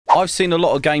I've seen a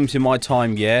lot of games in my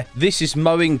time, yeah. This is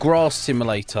mowing grass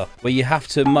simulator, where you have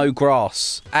to mow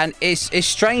grass. And it's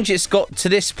strange it's got to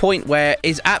this point where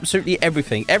it's absolutely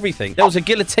everything. Everything. There was a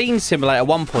guillotine simulator at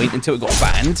one point until it got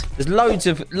banned. There's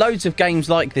loads of games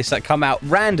like this that come out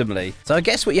randomly. So I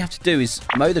guess what you have to do is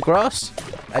mow the grass,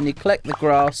 and you collect the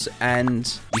grass, and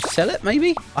you sell it,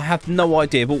 maybe? I have no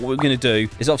idea, but what we're going to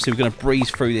do is obviously we're going to breeze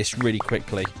through this really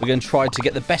quickly. We're going to try to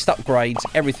get the best upgrades,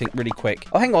 everything really quick.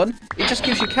 Oh, hang on. It just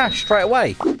gives you cash straight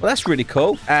away. Well, that's really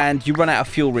cool. And you run out of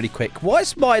fuel really quick. Why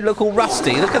is my look all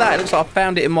rusty? Look at that. It looks like I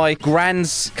found it in my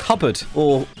grand's cupboard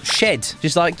or shed.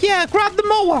 Just like, yeah, grab the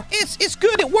mower. It's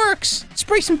good. It works.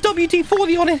 Spray some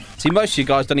WD-40 on it. See, most of you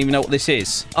guys don't even know what this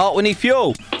is. Oh, we need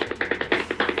fuel.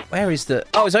 Where is the...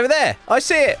 Oh, it's over there. I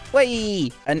see it.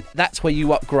 Whee! And that's where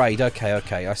you upgrade. Okay,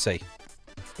 I see.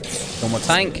 On my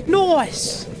tank.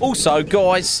 Nice. Also,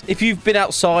 guys, if you've been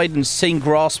outside and seen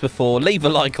grass before, leave a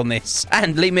like on this.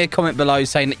 And leave me a comment below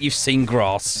saying that you've seen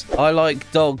grass. I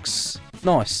like dogs.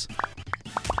 Nice.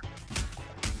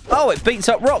 Oh, it beats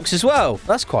up rocks as well.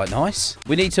 That's quite nice.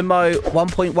 We need to mow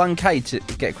 1.1k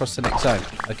to get across the next zone.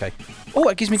 Okay. Oh,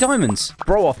 it gives me diamonds.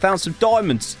 Bro, I found some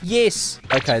diamonds. Yes.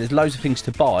 Okay, there's loads of things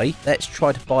to buy. Let's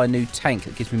try to buy a new tank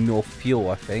that gives me more fuel,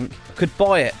 I think. I could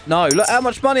buy it. No, look how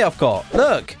much money I've got.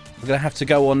 Look. We're going to have to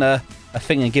go on a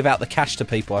thing and give out the cash to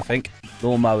people, I think.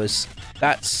 Lawnmowers.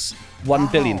 That's 1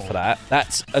 billion for that.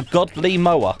 That's a godly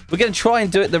mower. We're going to try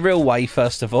and do it the real way,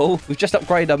 first of all. We've just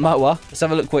upgraded a mower. Let's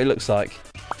have a look what it looks like.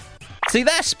 See,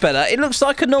 that's better. It looks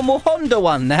like a normal Honda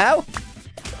one now.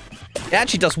 It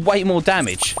actually does way more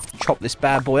damage. Chop this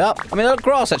bad boy up. I mean, the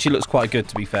grass actually looks quite good,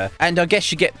 to be fair. And I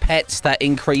guess you get pets that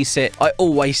increase it. I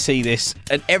always see this.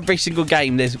 In every single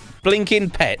game, there's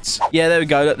blinking pets. Yeah, there we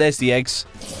go. Look, there's the eggs.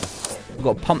 We've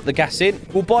got to pump the gas in.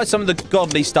 We'll buy some of the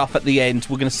godly stuff at the end.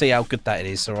 We're going to see how good that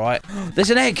is, all right?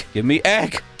 There's an egg. Give me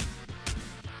egg.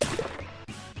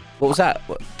 What was that?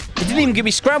 It didn't even give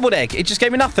me scrambled egg. It just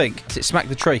gave me nothing. Does it smack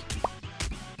the tree?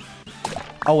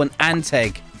 Oh, an ant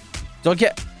egg. Do I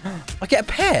get... I get a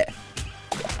pet.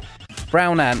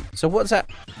 Brown ant. So what's that?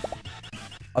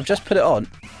 I've just put it on.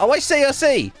 Oh, I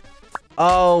see.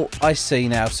 Oh, I see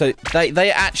now. So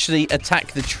they actually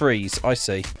attack the trees. I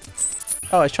see.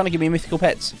 Oh, it's trying to give me mythical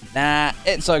pets. Nah,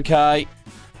 it's okay.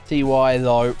 TY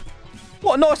though.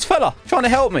 What a nice fella. Trying to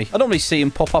help me. I normally see him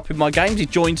pop up in my games. He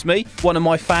joins me. One of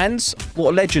my fans.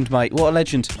 What a legend, mate. What a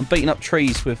legend. I'm beating up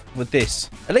trees with this.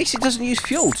 At least it doesn't use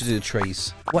fuel to do the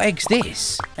trees. What egg's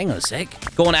this? Hang on a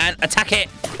sec. Go on, ant. Attack it.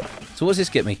 So what does this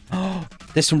get me? Oh,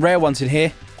 there's some rare ones in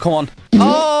here. Come on.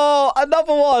 Oh,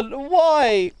 another one.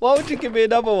 Why? Why would you give me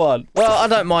another one? Well, I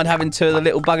don't mind having two of the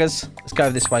little buggers. Let's go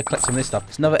this way, collect some of this stuff.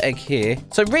 There's another egg here.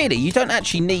 So really, you don't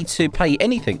actually need to pay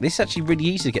anything. This is actually really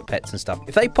easy to get pets and stuff.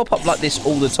 If they pop up like this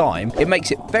all the time, it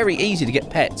makes it very easy to get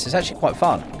pets. It's actually quite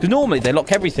fun. Because normally they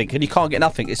lock everything and you can't get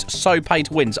nothing. It's so pay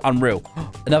to win. It's unreal.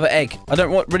 Another egg. I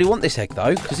don't really want this egg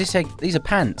though, because this egg, these are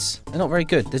pants. They're not very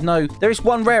good. There is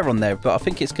one rare on there, but I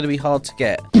think it's going to be hard to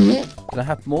get. Can I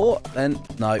have more? Then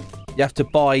no. You have to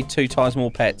buy 2 times more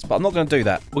pets, but I'm not going to do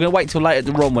that. We're going to wait till later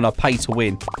the run when I pay to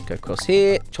win. Go across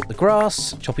here, chop the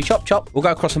grass, choppy chop chop. We'll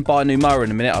go across and buy a new mower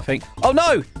in a minute, I think. Oh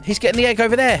no, he's getting the egg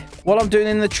over there while I'm doing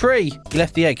it in the tree. He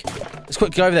left the egg. Let's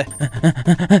quickly go over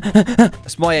there.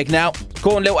 That's my egg now.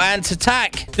 Go on, little ant,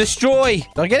 attack, destroy.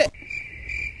 Did I get it?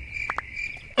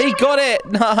 He got it.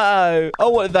 No, I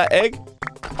wanted that egg.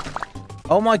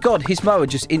 Oh my god, his mower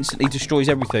just instantly destroys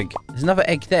everything. There's another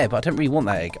egg there, but I don't really want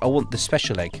that egg. I want the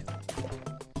special egg.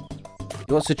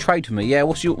 He wants to trade with me. Yeah,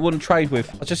 what do you want to trade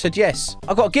with? I just said yes.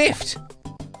 I got a gift.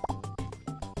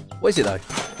 What is it, though?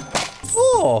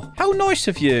 Oh, how nice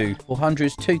of you. 400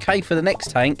 is 2k for the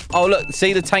next tank. Oh, look,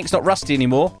 see, the tank's not rusty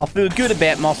anymore. I feel good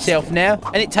about myself now,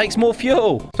 and it takes more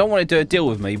fuel. Don't want to do a deal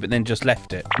with me, but then just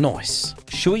left it. Nice.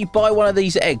 Should we buy one of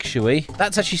these eggs, shall we?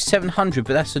 That's actually 700,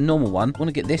 but that's a normal one. I want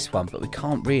to get this one, but we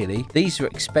can't really. These are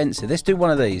expensive. Let's do one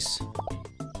of these.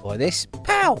 Buy this.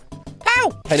 Pow!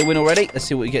 Pow! Pay to win already. Let's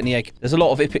see what we get in the egg. There's a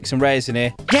lot of epics and rares in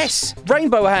here. Yes!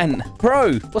 Rainbow ant!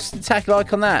 Bro, what's the attack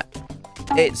like on that?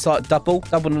 It's like double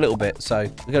a little bit. So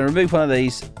we're going to remove one of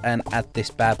these and add this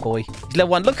bad boy. He's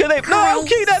level 1. Look at him. Look how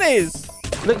cute that is.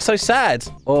 Looks so sad.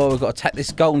 Oh, we've got to attack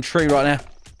this golden tree right now.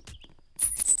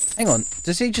 Hang on.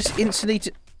 Does he just instantly...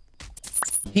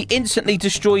 He instantly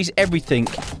destroys everything.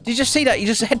 Did you just see that? He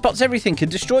just headbutts everything and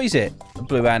destroys it. A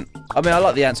blue ant. I mean, I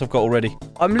like the ants I've got already.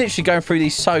 I'm literally going through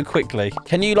these so quickly.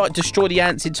 Can you, like, destroy the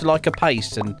ants into, like, a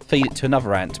paste and feed it to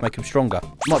another ant to make them stronger?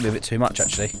 Might be a bit too much,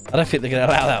 actually. I don't think they're going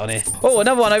to allow that on here. Oh,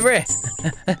 another one over here.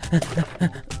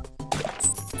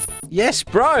 Yes,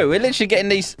 bro. We're literally getting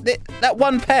these... That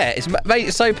one pair is made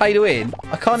it so pay to win.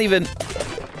 I can't even...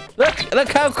 Look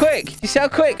how quick. You see how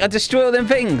quick I destroy all them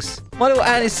things? My little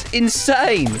ant is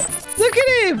insane. Look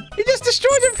at him. He just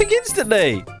destroyed everything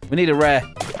instantly. We need a rare.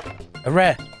 A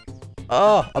rare.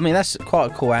 Oh, I mean, that's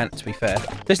quite a cool ant, to be fair.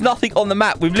 There's nothing on the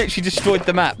map. We've literally destroyed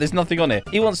the map. There's nothing on it.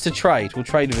 He wants to trade. We'll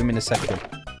trade with him in a second.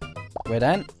 Red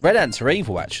ant? Red ants are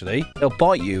evil, actually. They'll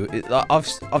bite you.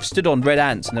 I've stood on red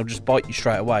ants, and they'll just bite you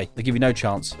straight away. They give you no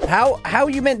chance. How are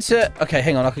you meant to... Okay,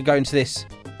 hang on. I could go into this.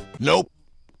 Nope.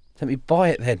 Let me buy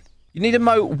it, then. You need to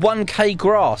mow 1k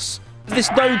grass.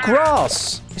 There's no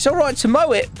grass. It's all right to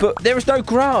mow it, but there is no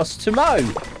grass to mow.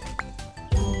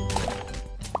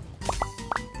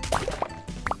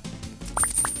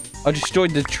 I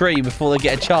destroyed the tree before they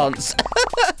get a chance.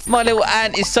 My little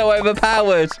ant is so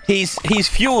overpowered. He's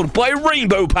fueled by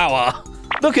rainbow power.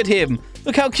 Look at him.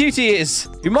 Look how cute he is.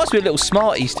 He must be a little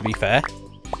smarties, to be fair.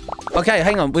 Okay,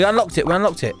 hang on. We unlocked it. Hang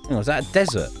on, is that a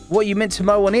desert? What are you meant to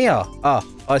mow on here? Ah,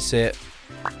 I see it.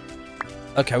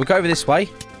 Okay, we'll go over this way.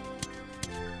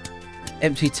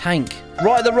 Empty tank.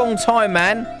 Right at the wrong time,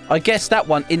 man. I guess that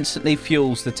one instantly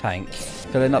fuels the tank.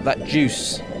 Filling up that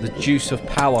juice. The juice of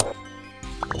power.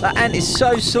 That ant is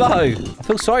so slow. I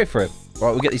feel sorry for him.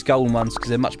 Right, we'll get these golden ones because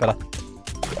they're much better.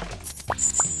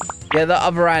 Yeah, that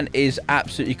other ant is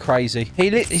absolutely crazy.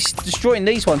 He's destroying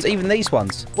these ones, even these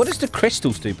ones. What does the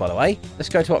crystals do, by the way? Let's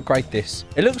go to upgrade this.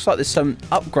 It looks like there's some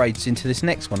upgrades into this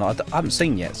next one I haven't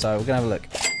seen yet, so we're going to have a look.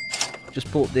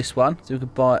 Just bought this one, so we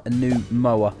could buy a new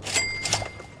mower.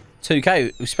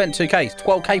 2k. We spent 2k. It's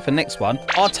 12k for next one.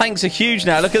 Our tanks are huge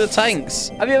now. Look at the tanks.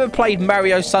 Have you ever played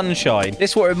Mario Sunshine?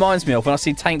 This is what it reminds me of when I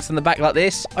see tanks in the back like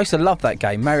this. I used to love that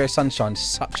game. Mario Sunshine is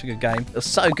such a good game. It was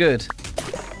so good.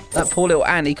 That poor little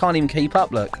ant, he can't even keep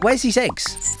up, look. Where's his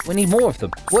eggs? We need more of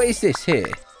them. What is this here?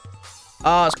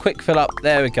 Ah, it's quick fill up.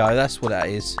 There we go. That's what that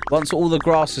is. Once all the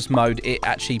grass is mowed, it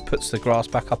actually puts the grass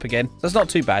back up again. So it's not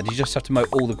too bad. You just have to mow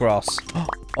all the grass.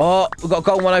 Oh, we've got a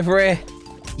golden one over here.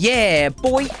 Yeah,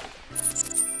 boy.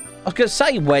 I was going to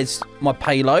say, where's my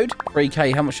payload?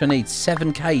 3k, how much do I need?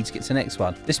 7k to get to the next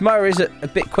one. This mower is a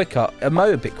bit quicker. A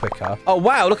mower a bit quicker. Oh,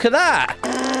 wow, look at that.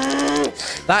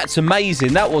 That's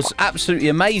amazing. That was absolutely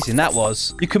amazing, that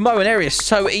was. You can mow an area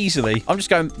so easily. I'm just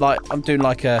going, like, I'm doing,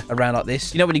 like, a round like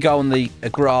this. You know when you go on the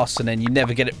grass and then you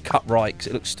never get it cut right because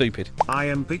it looks stupid? I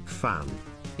am big fan.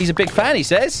 He's a big fan, he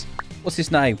says. What's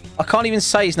his name? I can't even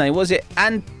say his name. What is it?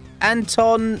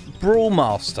 Anton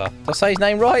Brawlmaster. Did I say his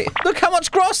name right? Look how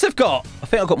much grass they've got. I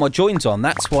think I've got my joins on.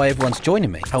 That's why everyone's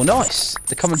joining me. How nice.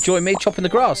 They come and join me chopping the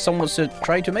grass. Someone wants to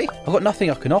trade with me. I've got nothing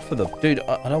I can offer them. Dude,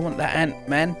 I don't want that ant,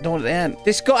 man. I don't want the ant.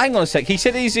 This guy, hang on a sec. He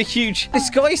said he's a huge...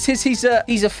 This guy says he's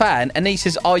a fan, and he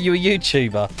says, are you a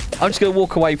YouTuber? I'm just going to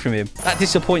walk away from him. That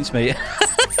disappoints me.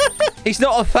 He's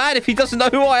not a fan if he doesn't know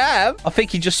who I am. I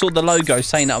think he just saw the logo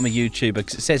saying that I'm a YouTuber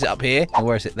because it says it up here. And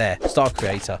where is it? There. Star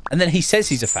Creator. And then he says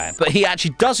he's a fan, but he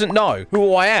actually doesn't know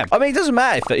who I am. I mean, it doesn't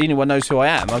matter if anyone knows who I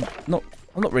am. I'm not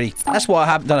really... That's why I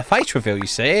haven't done a face reveal, you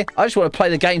see. I just want to play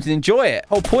the games and enjoy it.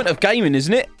 Whole point of gaming,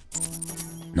 isn't it?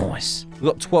 Nice. We've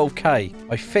got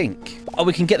 12k, I think. Oh,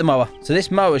 we can get the mower. So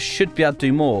this mower should be able to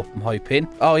do more, I'm hoping.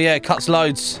 Oh, yeah, it cuts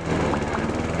loads.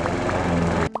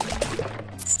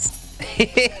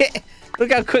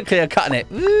 Look how quickly I'm cutting it.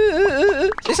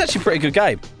 It's actually a pretty good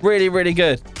game. Really, really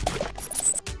good.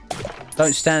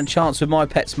 Don't stand a chance with my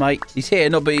pets, mate. He's here,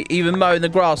 not be even mowing the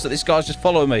grass that this guy's just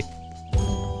following me.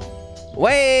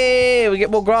 Way! We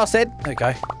get more grass then. There we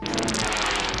go.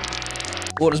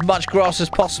 Want as much grass as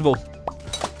possible.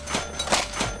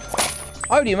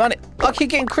 Holy money. I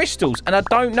keep getting crystals, and I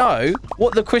don't know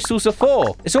what the crystals are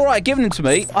for. It's all right giving them to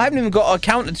me. I haven't even got a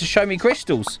counter to show me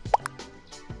crystals.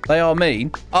 They are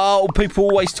mean. Oh, people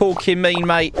always talking mean,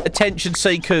 mate. Attention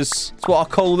seekers. That's what I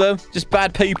call them. Just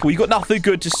bad people. You got nothing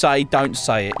good to say, don't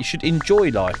say it. You should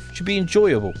enjoy life. It should be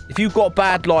enjoyable. If you've got a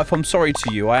bad life, I'm sorry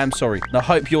to you. I am sorry. And I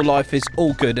hope your life is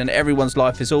all good and everyone's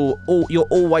life is you're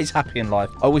always happy in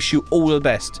life. I wish you all the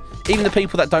best. Even the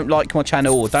people that don't like my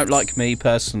channel or don't like me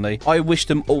personally, I wish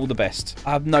them all the best.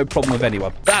 I have no problem with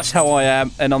anyone. That's how I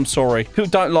am, and I'm sorry. Who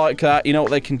don't like that, you know what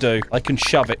they can do? They can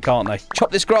shove it, can't they?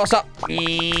 Chop this grass up.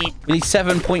 We need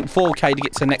 7.4k to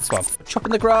get to the next one.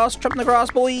 Chopping the grass,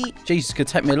 boy. Jesus, it's going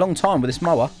to take me a long time with this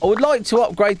mower. I would like to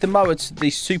upgrade the mower to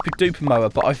the super duper mower,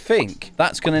 but I think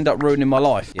that's going to end up ruining my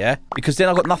life, yeah? Because then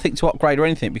I've got nothing to upgrade or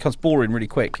anything. It becomes boring really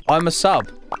quick. I'm a sub.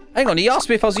 Hang on, he asked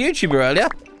me if I was a YouTuber earlier.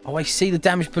 Oh, I see the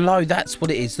damage below. That's what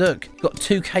it is. Look, got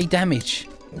 2k damage.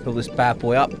 Fill this bad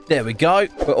boy up. There we go.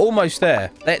 We're almost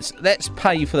there. Let's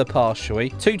pay for the pass, shall we?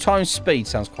 2 times speed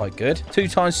sounds quite good. 2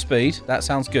 times speed. That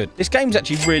sounds good. This game's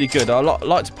actually really good. I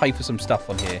like to pay for some stuff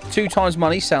on here. 2 times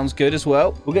money sounds good as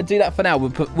well. We're going to do that for now. We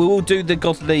will do the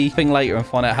godly thing later and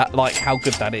find out how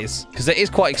good that is. Because it is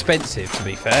quite expensive, to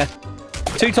be fair.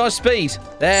 2 times speed.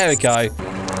 There we go.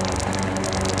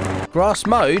 Grass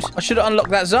mode? I should have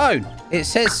unlocked that zone. It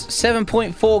says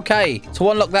 7.4k to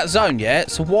unlock that zone, yeah?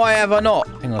 So why have I not?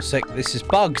 Hang on a sec. This is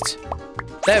bugged.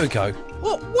 There we go.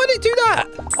 What? Why did it do that?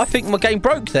 I think my game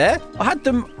broke there. I had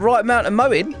the right amount of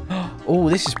mowing. Oh,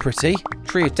 this is pretty.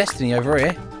 Tree of Destiny over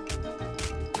here.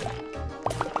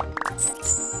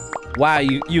 Wow,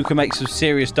 you can make some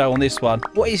serious dough on this one.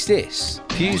 What is this?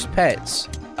 Fused pets.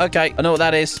 Okay, I know what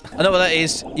that is. I know what that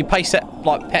is. You pay set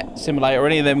like Pet Simulator or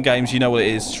any of them games, you know what it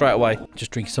is straight away. Just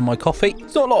drinking some of my coffee.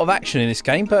 There's not a lot of action in this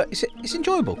game, but it's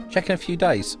enjoyable. Check in a few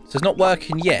days. So it's not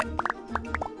working yet.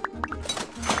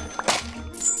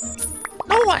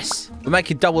 Nice! We're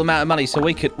making double the amount of money, so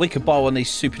we could buy one of these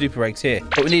super duper eggs here.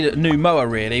 But we need a new mower,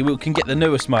 really. We can get the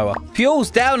newest mower. Fuel's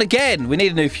down again. We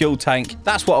need a new fuel tank.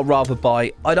 That's what I'd rather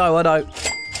buy. I know.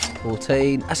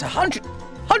 14. That's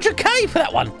 100k for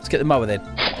that one. Let's get the mower then.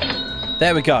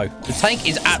 There we go. The tank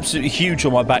is absolutely huge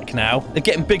on my back now. They're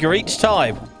getting bigger each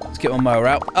time. Let's get my mower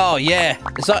out. Oh, yeah.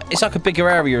 It's like a bigger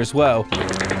area as well.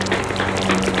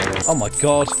 Oh, my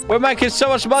God. We're making so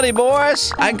much money,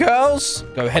 boys and girls.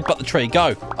 Go headbutt the tree.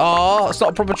 Go. Oh, it's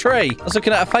not a proper tree. I was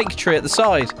looking at a fake tree at the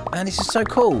side. Man, this is so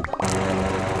cool.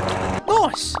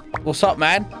 Nice. What's up,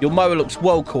 man? Your mower looks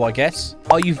well cool, I guess.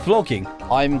 Are you vlogging?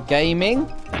 I'm gaming.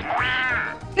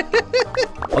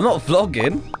 I'm not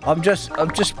vlogging. I'm just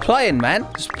playing, man.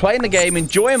 Just playing the game,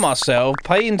 enjoying myself,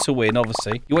 paying to win,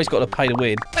 obviously. You always got to pay to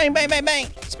win. Bang, bang, bang, bang.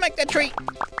 Smack that tree.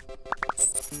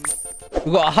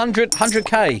 We've got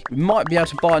 100k. We might be able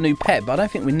to buy a new pet, but I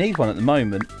don't think we need one at the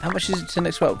moment. How much is it to the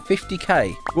next world?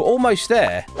 50k. We're almost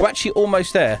there. We're actually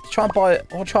almost there.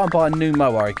 I'll try and buy a new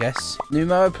mower, I guess. New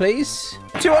mower, please.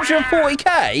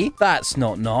 240k? That's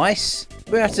not nice.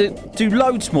 We have to do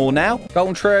loads more now.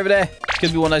 Golden tree over there. It's going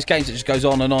to be one of those games that just goes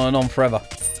on and on and on forever.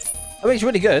 I mean, it's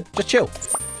really good. Just chill.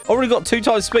 Already got 2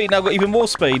 times speed. Now I've got even more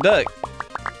speed. Look.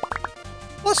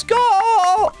 Let's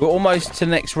go! We're almost to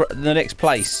the next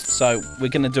place, so we're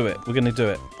going to do it. We're going to do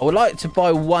it. I would like to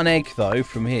buy 1 egg, though,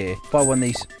 from here. Buy one of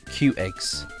these cute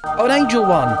eggs. Oh, an angel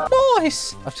one.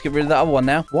 Nice! I have to get rid of that other one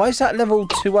now. Why is that level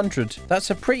 200?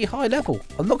 That's a pretty high level.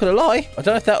 I'm not going to lie. I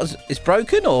don't know if that is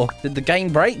broken or did the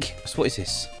game break? So what is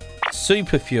this?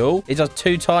 Super fuel. It does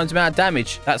 2 times the amount of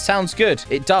damage. That sounds good.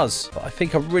 It does. But I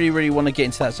think I really, really want to get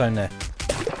into that zone there.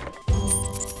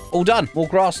 All done. More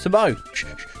grass to mow.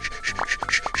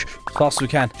 As fast as we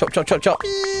can. Chop, chop, chop, chop.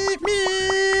 There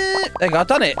you go. I've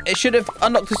done it. It should have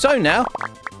unlocked the zone now.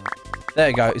 There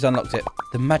you go. It's unlocked it.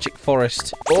 The magic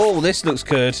forest. Oh, this looks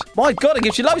good. My God, it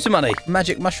gives you loads of money.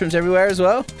 Magic mushrooms everywhere as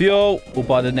well. Fuel. We'll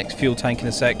buy the next fuel tank in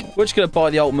a sec. We're just going to buy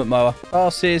the ultimate mower.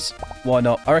 Passes. Why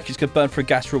not? I reckon it's going to burn through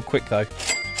gas real quick, though.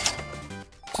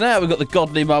 So now we've got the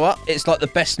godly mower. It's like the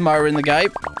best mower in the game.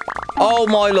 Oh,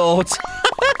 my Lord.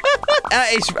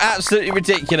 That is absolutely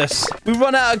ridiculous. We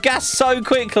run out of gas so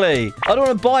quickly. I don't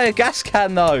want to buy a gas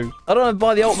can, though. I don't want to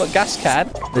buy the ultimate gas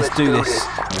can. Let's do this.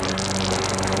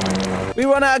 We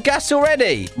run out of gas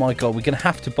already. My God, we're going to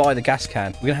have to buy the gas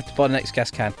can. We're going to have to buy the next gas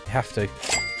can. We have to.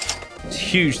 It's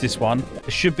huge, this one.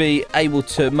 It should be able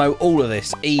to mow all of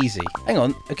this easy. Hang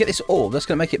on. I'll get this orb. That's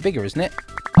going to make it bigger, isn't it?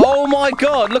 Oh, my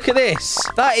God. Look at this.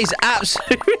 That is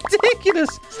absolutely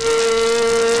ridiculous.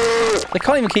 They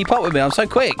can't even keep up with me. I'm so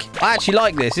quick. I actually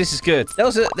like this. This is good. There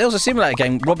was a simulator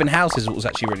game, robbing houses, that was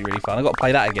actually really, really fun. I've got to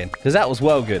play that again because that was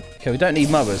well good. Okay, we don't need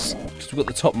mowers because we've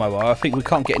got the top mower. I think we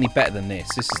can't get any better than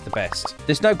this. This is the best.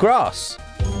 There's no grass.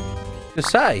 To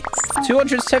say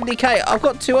 270k. I've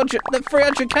got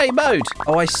 300k mode.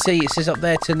 Oh, I see. It says up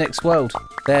there to the next world.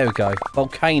 There we go.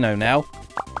 Volcano now.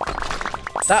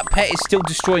 That pet is still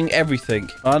destroying everything.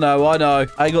 I know.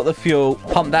 I got the fuel.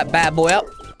 Pump that bad boy up.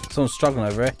 Someone's struggling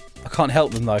over here. I can't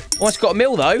help them, though. Almost got a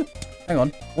mill, though. Hang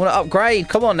on. I want to upgrade.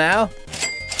 Come on, now.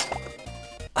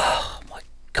 Oh, my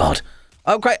God.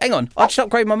 Upgrade. Hang on. I just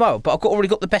upgrade my mower, but I've already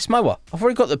got the best mower. I've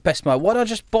already got the best mower. Why did I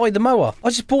just buy the mower? I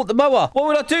just bought the mower. Why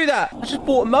would I do that? I just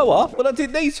bought a mower when I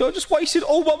didn't need to. I just wasted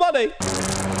all my money.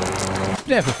 I've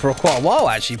been there for quite a while,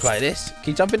 actually, play this.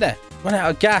 Can you jump in there? Run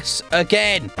out of gas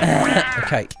again.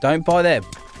 Okay, don't buy them.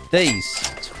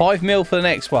 These. It's 5 mil for the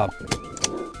next one.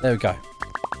 There we go.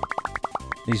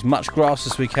 Need as much grass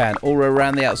as we can all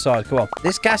around the outside. Come on.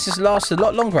 This gas has lasted a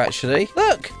lot longer, actually.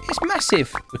 Look, it's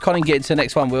massive. We can't even get into the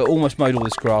next one. We're almost mowed all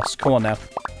this grass. Come on now.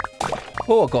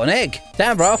 Oh, I got an egg.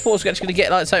 Damn, bro. I thought I was actually going to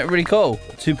get like something really cool.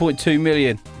 2.2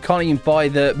 million. Can't even buy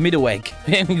the middle egg.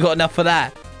 We haven't got enough for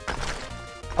that.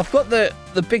 I've got the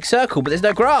big circle, but there's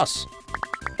no grass.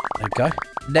 There we go.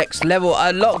 Next level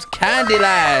unlocked,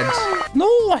 Candyland.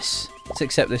 Nice. Let's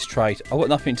accept this trade. I've got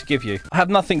nothing to give you. I have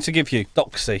nothing to give you.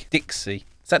 Doxy. Dixie.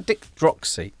 Is that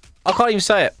Droxy? I can't even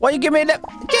say it. Why you give me that?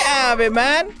 Get out of it,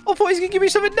 man. I thought he was going to give me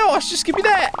something nice. Just give me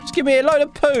that. Just give me a load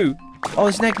of poo. Oh,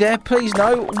 there's an egg there. Please,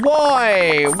 no.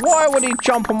 Why? Why would he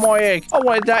jump on my egg? I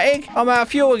wanted that egg. I'm out of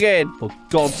fuel again. For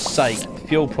God's sake.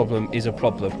 Fuel problem is a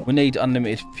problem. We need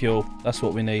unlimited fuel. That's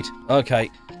what we need.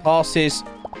 Okay. Passes.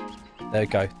 There we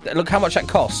go. Look how much that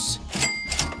costs.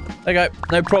 There you go.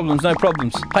 No problems. No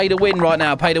problems. Pay to win right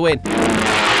now. Pay to win.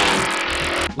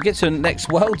 We'll get to the next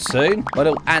world soon. My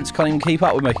little ants can't even keep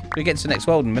up with me. We'll get to the next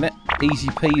world in a minute. Easy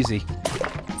peasy.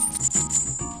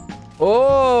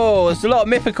 Oh, there's a lot of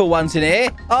mythical ones in here.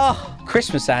 Oh,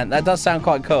 Christmas ant. That does sound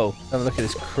quite cool. Have a look at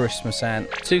this Christmas ant.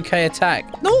 2k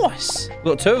attack. Nice. We've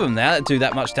got 2 of them now that do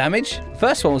that much damage.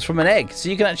 First one was from an egg, so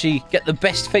you can actually get the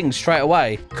best things straight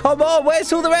away. Come on,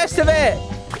 where's all the rest of it?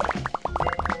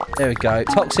 There we go.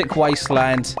 Toxic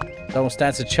wasteland. Don't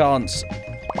stand a chance.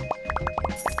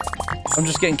 I'm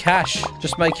just getting cash.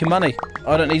 Just making money.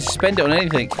 I don't need to spend it on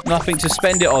anything. Nothing to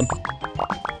spend it on.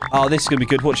 Oh, this is going to be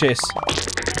good. Watch this.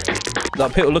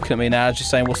 Like, people looking at me now just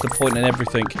saying, what's the point in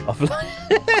everything?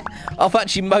 I've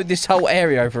actually mowed this whole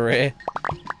area over here.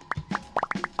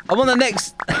 I'm on the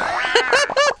next...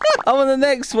 I'm on the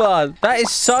next one. That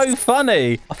is so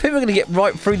funny. I think we're going to get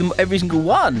right through them every single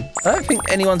one. I don't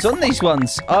think anyone's on these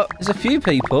ones. Oh, there's a few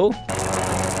people.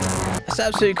 That's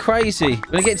absolutely crazy.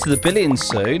 We're going to get to the billions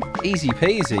soon. Easy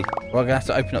peasy. We're going to have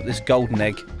to open up this golden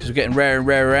egg because we're getting rarer and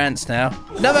rarer ants now.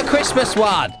 Another Christmas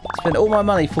one. Spent all my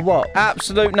money for what?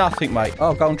 Absolute nothing, mate.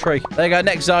 Oh, golden tree. There you go.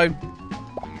 Next zone.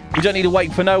 You don't need to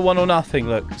wait for no one or nothing.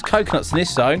 Look, there's coconuts in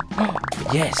this zone.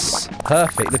 Yes.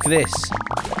 Perfect. Look at this.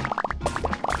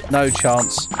 No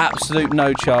chance. Absolute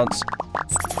no chance.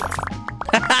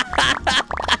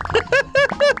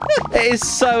 It is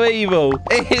so evil.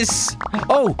 It is...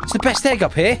 Oh, it's the best egg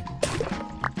up here.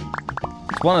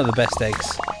 It's one of the best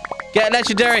eggs. Get a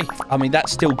legendary. I mean,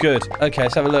 that's still good. Okay,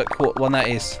 let's have a look what one that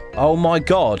is. Oh, my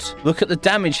God. Look at the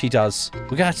damage he does. We're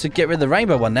going to have to get rid of the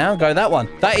rainbow one now and go that one.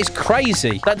 That is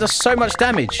crazy. That does so much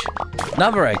damage.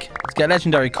 Another egg. Let's get a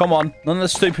legendary. Come on. None of the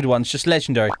stupid ones, just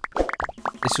legendary.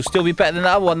 This will still be better than the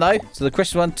other one, though. So the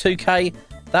Christmas one, 2k.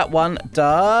 That one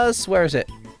does... Where is it?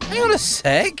 Hang on a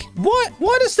sec.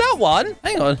 Why does that one...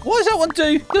 Hang on. Why does that one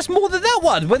do... That's more than that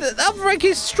one. But the other egg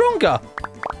is stronger.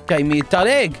 Gave me a dud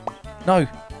egg. No.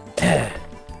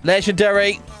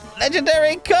 Legendary.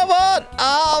 Legendary. Come on.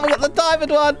 Oh, we got the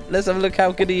diamond one. Let's have a look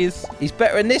how good he is. He's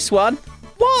better in this one.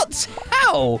 What?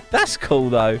 How? That's cool,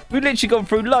 though. We've literally gone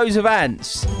through loads of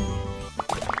ants.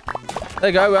 There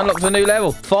you go. We unlocked a new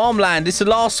level. Farmland. It's the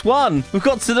last one. We've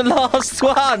got to the last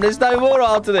one. There's no more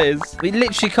after this. We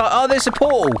literally can't... Oh, there's a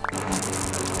portal.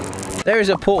 There is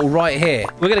a portal right here.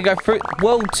 We're going to go through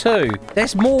World 2.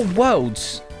 There's more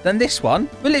worlds than this one.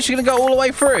 We're literally going to go all the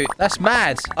way through. That's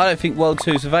mad. I don't think World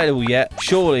 2 is available yet.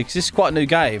 Surely, because this is quite a new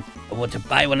game. I want to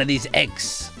buy one of these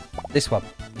eggs. This one.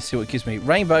 Let's see what it gives me.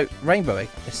 Rainbow egg.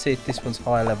 Let's see if this one's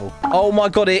higher level. Oh, my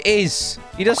God, it is.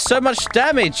 He does so much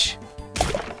damage.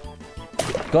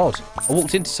 God, I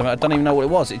walked into something. I don't even know what it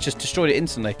was. It just destroyed it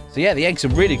instantly. So yeah, the eggs are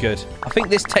really good. I think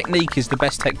this technique is the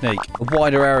best technique. A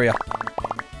wider area.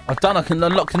 I can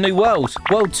unlock a new world.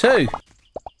 World 2.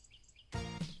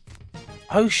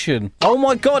 Ocean. Oh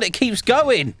my God, it keeps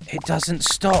going. It doesn't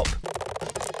stop.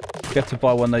 We have to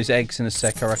buy one of those eggs in a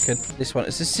sec, I reckon. This one.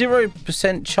 It's a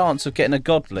 0% chance of getting a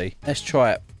godly. Let's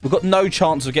try it. We've got no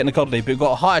chance of getting a godly, but we've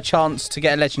got a higher chance to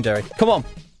get a legendary. Come on.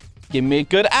 Give me a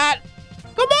good ant.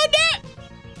 Come on, Nat.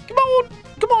 Come on.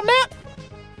 Come on, Nat.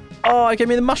 Oh, it gave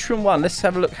me the mushroom one. Let's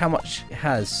have a look how much it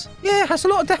has. Yeah, it has a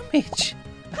lot of damage.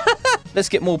 Let's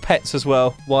get more pets as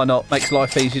well. Why not? Makes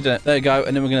life easier, doesn't it? There you go.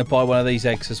 And then we're going to buy one of these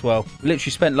eggs as well. We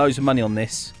literally spent loads of money on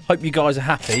this. Hope you guys are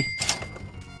happy.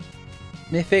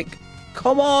 Mythic.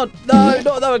 Come on. No,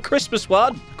 not another Christmas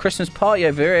one. Christmas party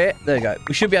over here. There you go.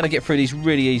 We should be able to get through these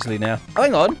really easily now. Oh,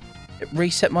 hang on. It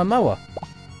reset my mower.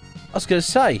 I was going to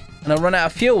say. And I run out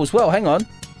of fuel as well. Hang on.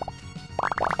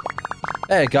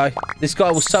 There you go. This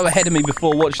guy was so ahead of me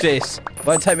before. Watch this.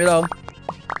 Won't take me long.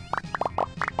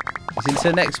 It's into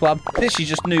the next one. Literally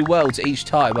just new worlds each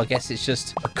time. I guess it's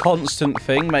just a constant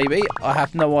thing, maybe. I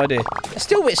have no idea. It's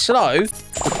still a bit slow,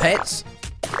 the pets.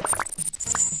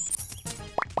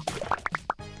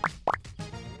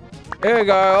 Here we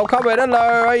go. I'm coming.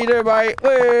 Hello. How you doing, mate?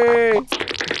 Whee!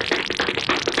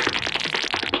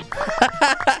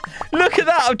 Look at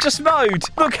that. I've just mowed.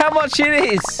 Look how much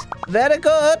it is. Very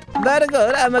good. Very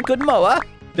good. I'm a good mower.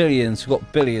 Billions. We've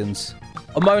got billions.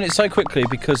 I'm mowing it so quickly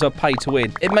because I pay to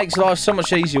win. It makes life so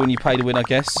much easier when you pay to win, I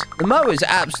guess. The mower is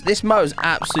this mower is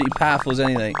absolutely powerful as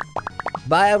anything.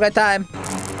 Bye, have a great time.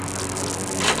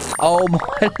 Oh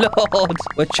my lord.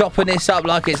 We're chopping this up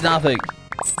like it's nothing.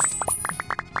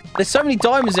 There's so many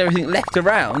diamonds and everything left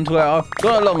around where I've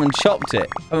gone along and chopped it.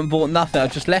 I haven't bought nothing.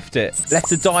 I've just left it. Left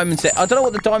the diamonds there. I don't know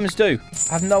what the diamonds do.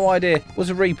 I have no idea. What does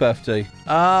a rebirth do?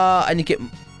 And you get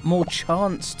more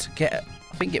chance to get...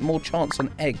 I think get more chance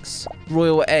on eggs.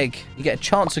 Royal egg. You get a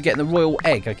chance of getting the royal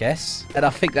egg, I guess. And I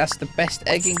think that's the best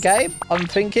egg in game. I'm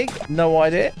thinking. No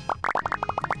idea.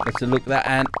 Let's look at that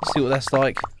ant. See what that's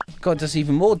like. God, it does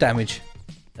even more damage.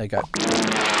 There you go.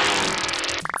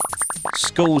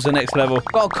 School's the next level.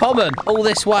 Got a common all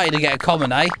this way to get a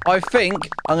common, eh? I think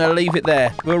I'm going to leave it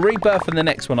there. We'll rebirth in the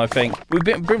next one, I think. We've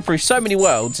been through so many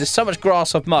worlds. There's so much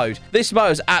grass I've mowed. This mow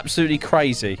is absolutely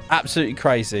crazy. Absolutely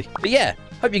crazy. But yeah,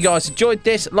 hope you guys enjoyed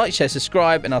this. Like, share,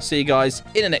 subscribe, and I'll see you guys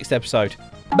in the next episode.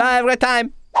 Bye, have a great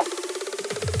time.